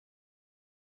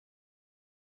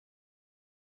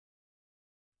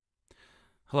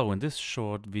Hello, in this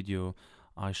short video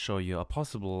I show you a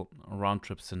possible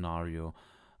round-trip scenario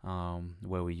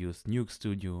where we use NUKE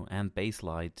Studio and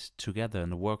Baselight together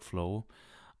in a workflow,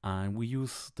 and we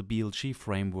use the BLG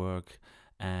framework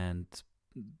and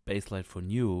Baselight for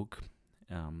NUKE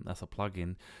as a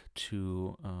plugin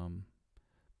to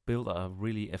build a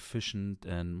really efficient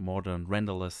and modern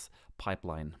renderless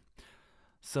pipeline.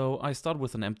 So I start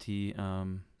with an empty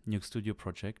NUKE Studio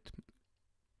project.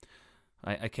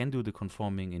 I can do the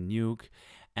conforming in NUKE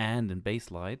and in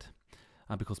Baselight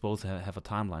because both have a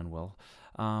timeline well.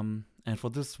 And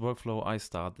for this workflow, I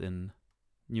start in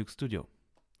NUKE Studio.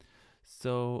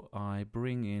 So I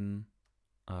bring in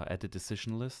edit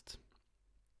decision list.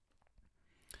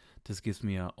 This gives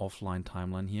me an offline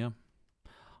timeline here.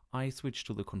 I switch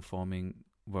to the conforming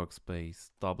workspace,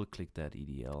 double click that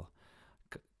EDL,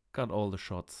 got all the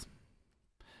shots,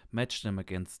 match them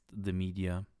against the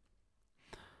media.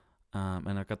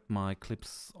 And I got my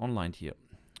clips online here.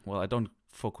 Well, I don't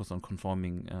focus on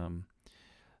conforming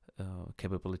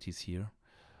capabilities here.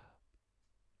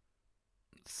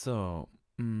 So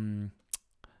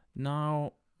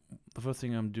now the first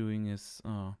thing I'm doing is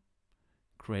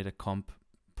create a comp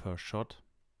per shot,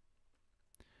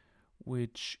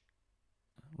 which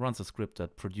runs a script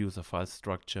that produces a file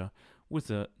structure with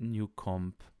a new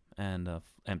comp and an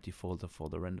empty folder for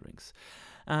the renderings.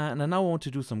 And I now want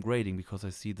to do some grading because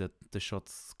I see that the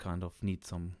shots kind of need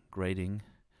some grading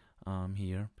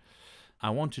here. I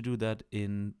want to do that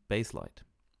in Baselight.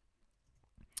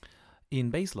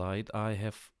 In Baselight, I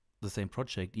have the same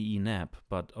project, EENAP,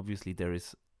 but obviously there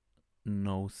is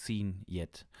no scene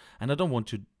yet. And I don't want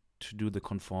to do the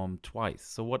conform twice.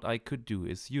 So what I could do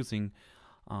is using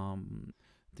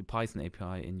the Python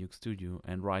API in NUKE Studio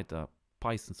and write a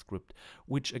Python script,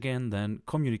 which again then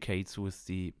communicates with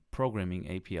the programming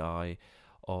API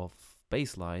of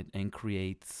Baselight and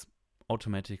creates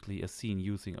automatically a scene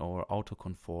using our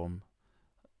autoconform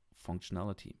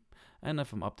functionality. And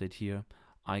if I'm update here,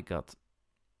 I got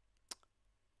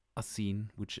a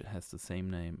scene which has the same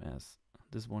name as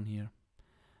this one here,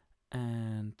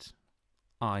 and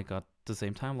I got the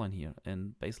same timeline here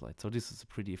in Baselight. So this is a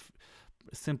pretty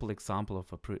simple example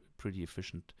of a pretty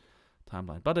efficient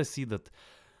timeline. But I see that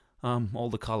all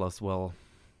the colors, well,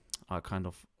 are kind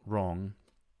of wrong.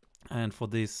 And for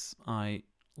this, I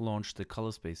launched the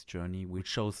color space journey, which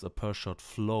shows a per shot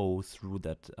flow through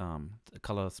that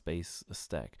color space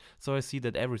stack. So I see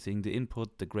that everything, the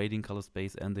input, the grading color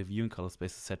space, and the viewing color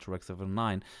space is set to Rec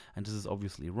 709. And this is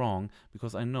obviously wrong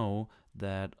because I know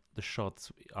that the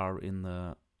shots are in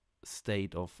the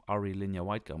state of RE linear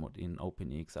white gamut in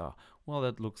OpenEXR. Well,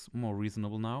 that looks more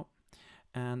reasonable now.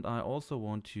 And I also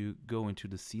want to go into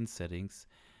the scene settings,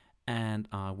 and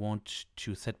I want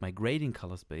to set my grading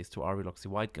color space to RE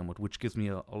white gamut, which gives me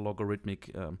a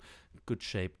logarithmic, good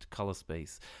shaped color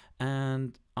space.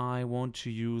 And I want to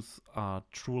use a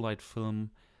True Light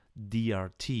Film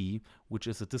DRT, which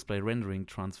is a display rendering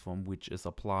transform, which is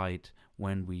applied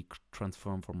when we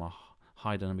transform from a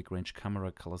high dynamic range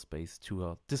camera color space to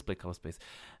a display color space.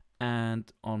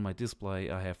 And on my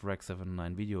display, I have Rec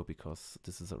 709 video because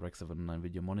this is a Rec 709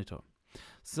 video monitor.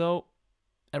 So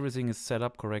everything is set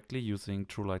up correctly using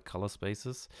True Light color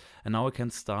spaces. And now I can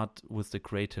start with the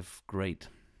creative grade.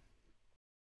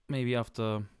 Maybe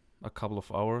after a couple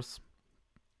of hours,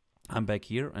 I'm back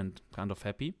here and kind of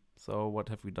happy. So what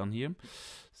have we done here?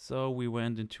 So we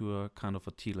went into a kind of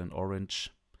a teal and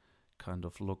orange kind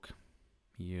of look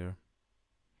here.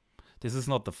 This is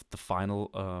not the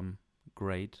final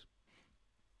grade,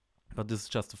 but this is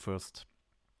just the first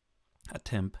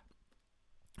attempt.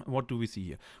 What do we see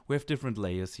here? We have different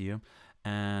layers here,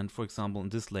 and for example in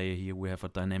this layer here we have a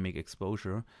dynamic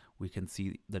exposure. We can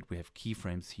see that we have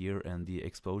keyframes here, and the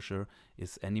exposure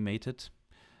is animated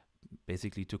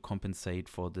basically to compensate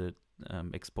for the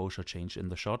exposure change in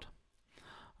the shot.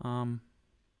 On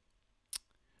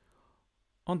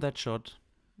that shot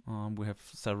we have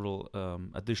several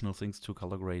additional things to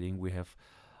color grading. We have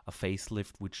a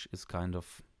facelift, which is kind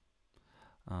of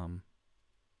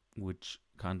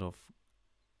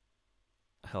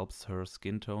helps her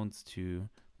skin tones to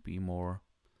be more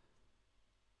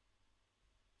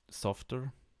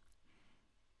softer.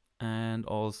 And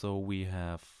also we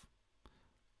have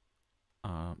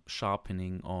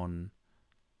sharpening on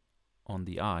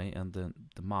the eye, and the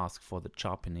mask for the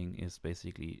sharpening is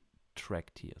basically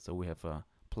tracked here. So we have a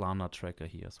planar tracker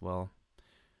here as well.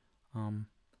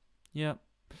 Yeah.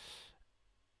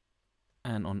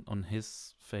 And on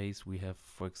his face we have,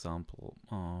 for example,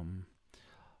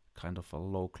 kind of a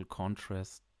local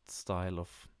contrast style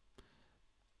of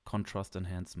contrast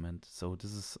enhancement. So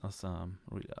this is as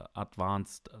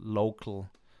advanced local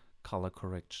color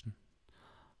correction.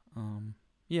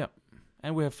 Yeah,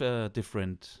 and we have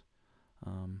different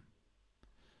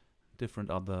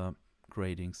other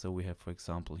gradings. So we have, for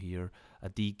example, here a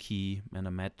D key and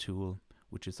a matte tool,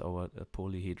 which is our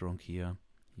polyhedron keyer,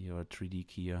 here a 3D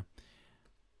keyer.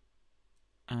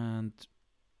 And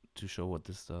to show what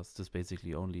this does, this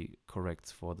basically only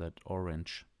corrects for that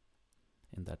orange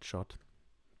in that shot.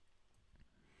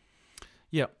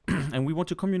 Yeah, and we want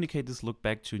to communicate this look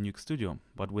back to NUKE Studio,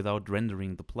 but without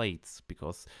rendering the plates,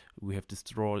 because we have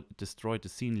destroyed the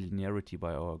scene linearity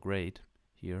by our grade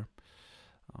here.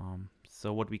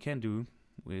 So what we can do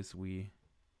is we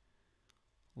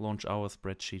launch our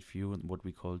spreadsheet view, what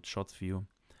we call shots view,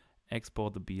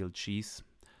 export the BLGs.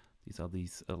 These are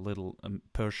these little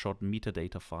per shot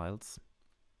metadata files,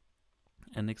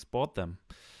 and export them.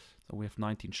 So we have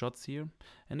 19 shots here,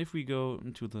 and if we go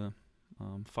into the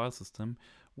file system,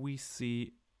 we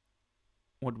see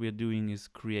what we are doing is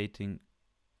creating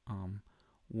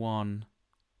one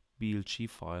BLG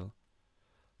file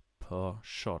per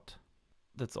shot.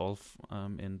 That's all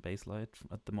in Baselight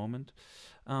at the moment.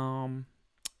 And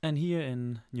here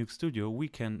in NUKE Studio, we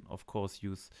can of course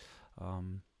use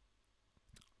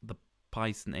the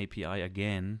Python API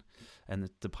again, and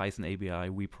the Python API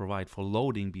we provide for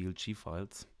loading BLG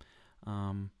files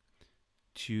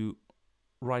to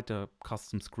write a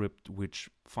custom script which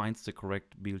finds the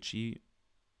correct BLG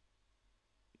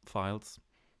files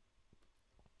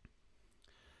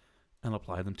and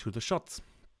apply them to the shots.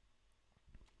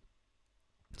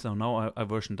 So now I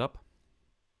versioned up,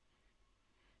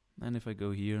 and if I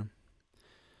go here,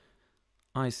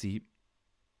 I see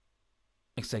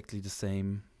exactly the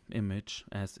same image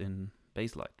as in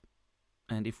Baselight.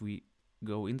 And if we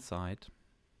go inside,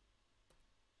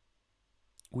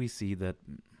 we see that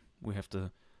we have the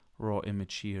raw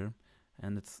image here,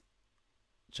 and it's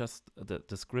just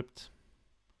the script,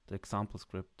 the example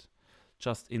script,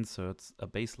 just inserts a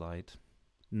Baselight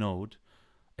node,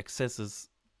 accesses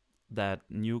that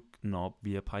NUKE knob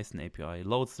via Python API,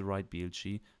 loads the right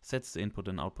BLG, sets the input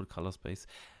and output color space.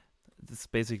 This is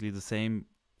basically the same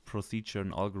procedure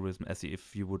and algorithm as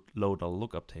if you would load a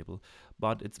lookup table,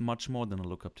 but it's much more than a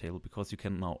lookup table, because you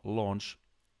can now launch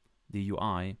the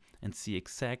UI and see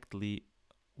exactly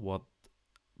what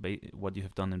you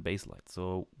have done in Baselight.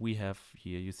 So we have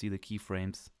here, you see the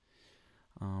keyframes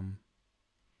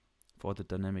for the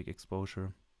dynamic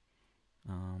exposure.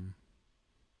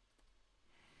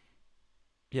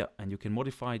 Yeah, and you can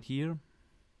modify it here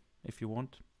if you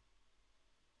want.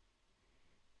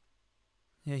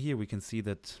 Yeah, here we can see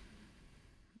that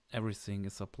everything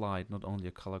is applied, not only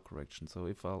a color correction. So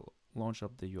if I'll launch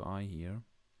up the UI here,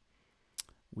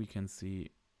 we can see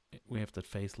we have that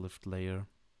facelift layer.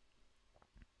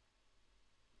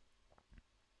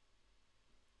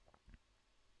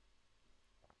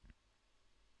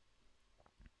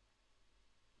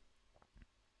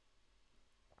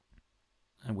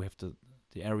 And we have the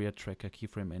area tracker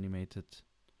keyframe animated.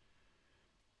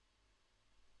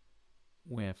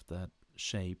 We have that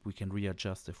shape we can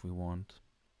readjust if we want.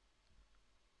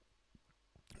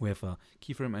 We have a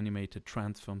keyframe animated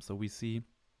transform, so we see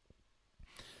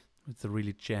it's a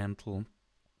really gentle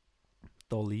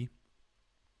dolly.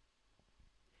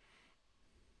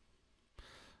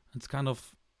 It's kind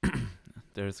of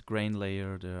there's grain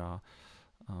layer, there are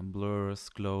blurs,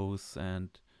 glows, and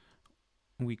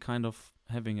we kind of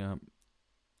having a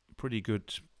pretty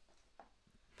good,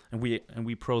 and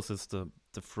we process the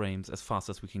frames as fast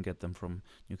as we can get them from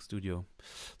NUKE Studio.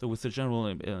 So with the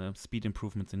general speed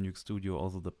improvements in NUKE Studio,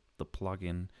 also the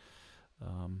plugin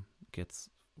gets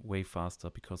way faster,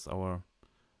 because all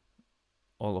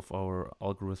of our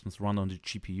algorithms run on the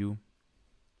GPU,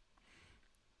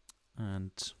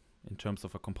 and in terms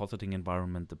of a compositing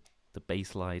environment, the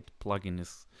Baselight plugin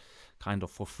is kind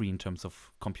of for free in terms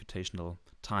of computational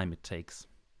time it takes.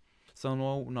 So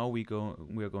now we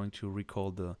are going to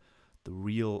recall the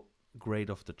real grade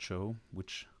of the show,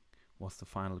 which was the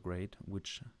final grade,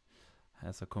 which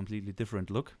has a completely different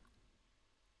look.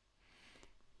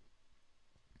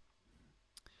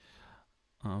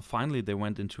 Finally, they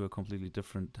went into a completely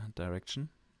different direction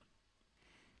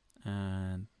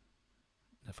and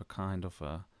have a kind of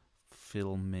a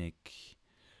filmic,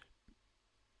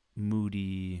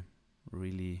 moody,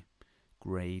 really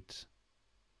great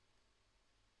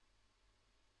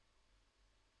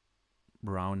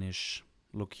brownish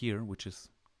look here, which is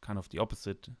kind of the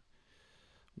opposite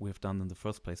we have done in the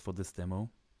first place for this demo.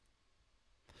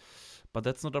 But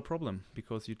that's not a problem,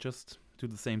 because you just do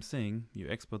the same thing. You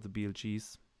export the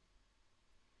BLGs,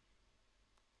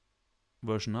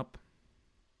 version up,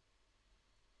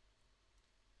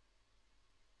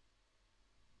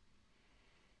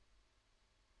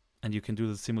 And you can do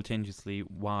this simultaneously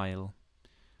while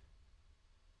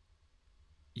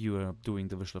you are doing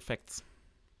the visual effects,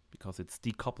 because it's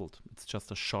decoupled. It's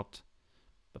just a shot,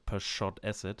 a per shot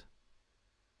asset.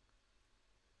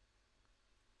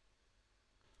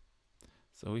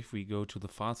 So if we go to the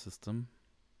file system,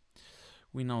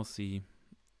 we now see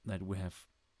that we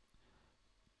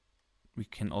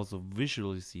can also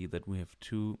visually see that we have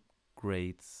two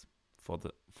grades for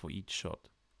each shot.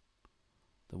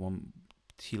 The one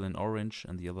teal and orange,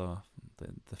 and the other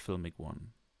the filmic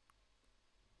one.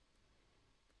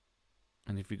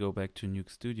 And if we go back to NUKE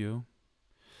Studio,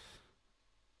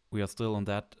 we are still on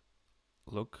that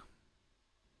look,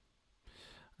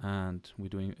 and we're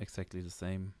doing exactly the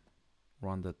same.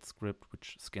 Run that script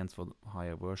which scans for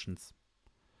higher versions.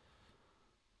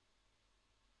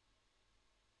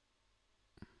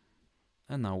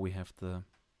 And now we have that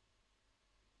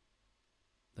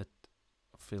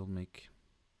filmic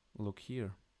look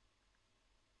here.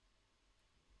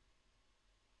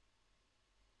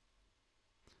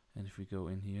 And if we go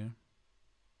in here,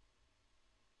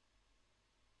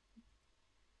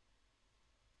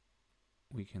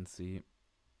 we can see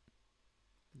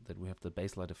that we have the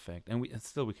Baselight effect, and we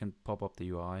can pop up the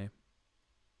UI.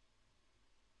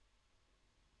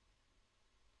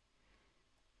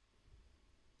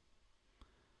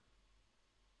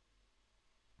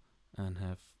 And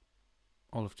have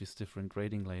all of these different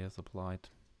grading layers applied.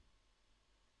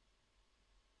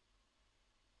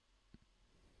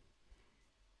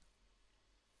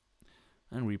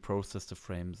 And reprocess the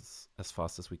frames as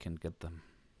fast as we can get them.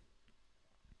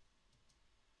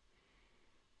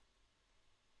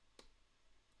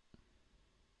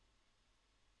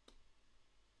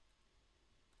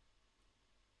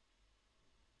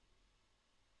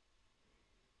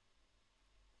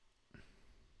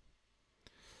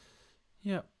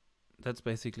 Yeah, that's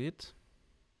basically it.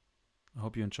 I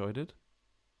hope you enjoyed it.